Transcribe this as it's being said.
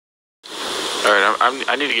Alright,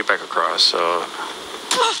 I need to get back across, so...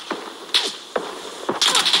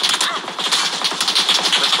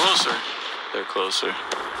 They're closer. They're closer.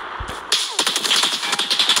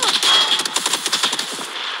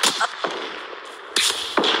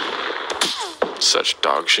 Such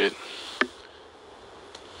dog shit.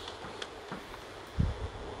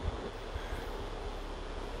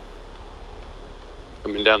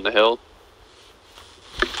 Coming down the hill.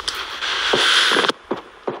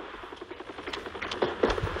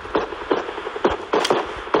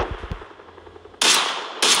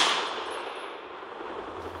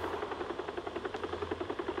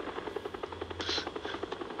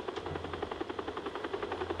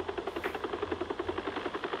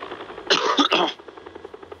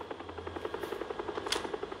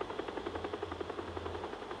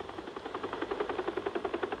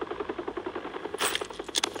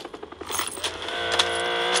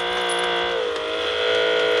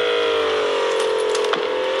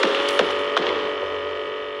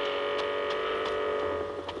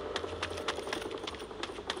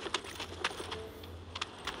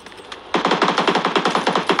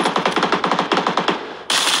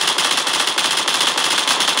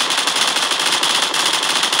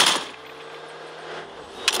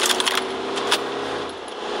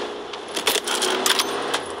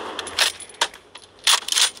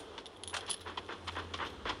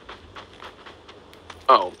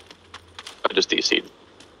 Oh, I just DC'd.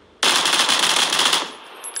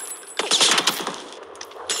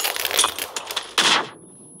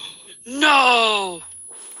 No!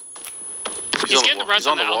 He's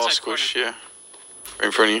on the wall, squish, yeah. Right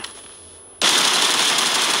in front of you.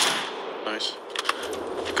 Nice.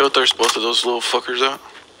 Go thirst both of those little fuckers out.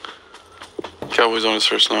 Cowboy's on his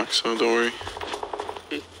first knock, so don't worry.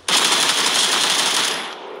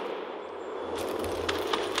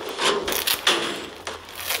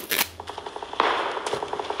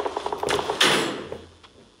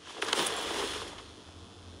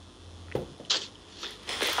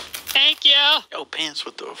 Thank you. Yo, pants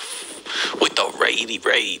with the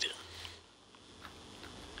raid.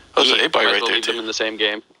 Oh, there's an 8x right there too. Them in the same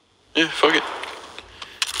game. Yeah, fuck it.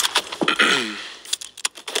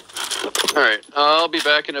 All right, I'll be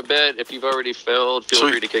back in a bit. If you've already filled, feel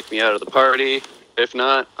free to kick me out of the party. If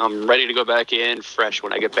not, I'm ready to go back in fresh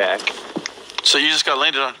when I get back. So you just got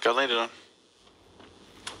landed on.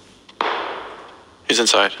 He's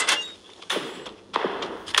inside.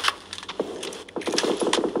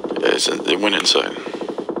 Yeah, they went inside.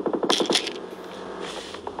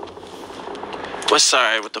 West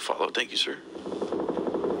side with the follow. Thank you, sir.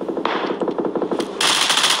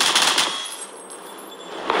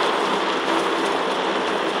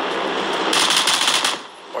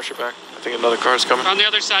 Watch your back. I think another car is coming. We're on the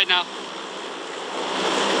other side now.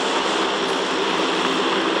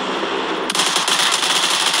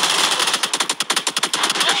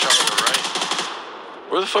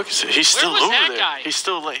 Where the fuck is he? He's still over there. Guy?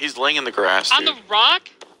 He's laying in the grass, dude. On the rock?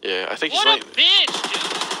 Yeah, I think what he's laying. What a bitch, dude.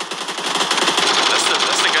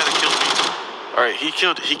 That's the guy that killed me. All right,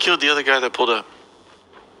 he killed the other guy that pulled up.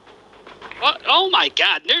 What? Oh my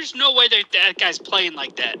God! There's no way that guy's playing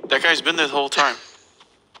like that. That guy's been there the whole time.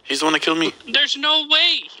 He's the one that killed me. There's no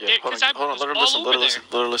way. Yeah, hold on. Let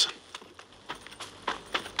her listen.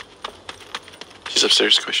 She's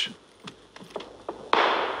upstairs, Squish.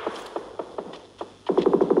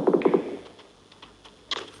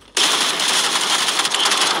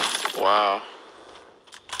 Wow.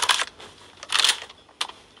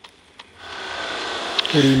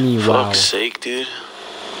 What do you mean, wow? Fuck's sake, dude.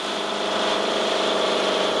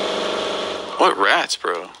 What rats,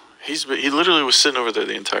 bro? He literally was sitting over there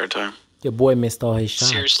the entire time. Your boy missed all his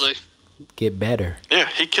shots. Seriously. Get better. Yeah,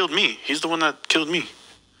 he killed me. He's the one that killed me.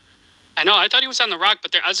 I know. I thought he was on the rock,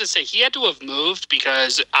 but I was gonna say he had to have moved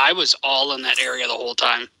because I was all in that area the whole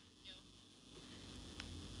time.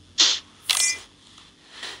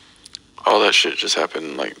 All that shit just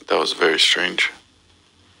happened. Like, that was very strange.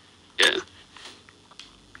 Yeah.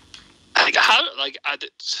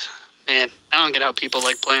 Man, I don't get how people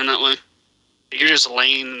like playing that way. You're just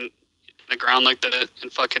laying in the ground like that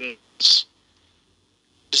and fucking just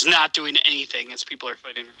not doing anything as people are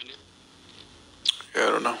fighting around you. Yeah,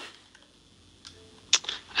 I don't know.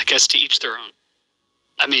 I guess to each their own.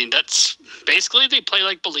 I mean, that's basically they play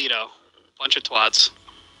like Bolito. Bunch of twats.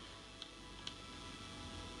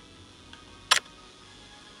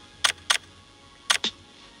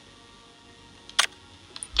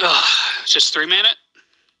 Ugh, just 3 minutes?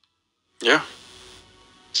 Yeah.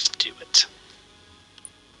 Let's do it.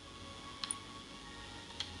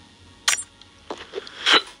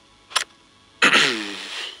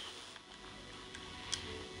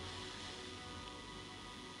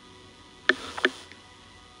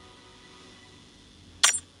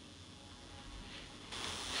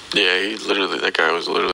 Yeah, he literally, that guy was literally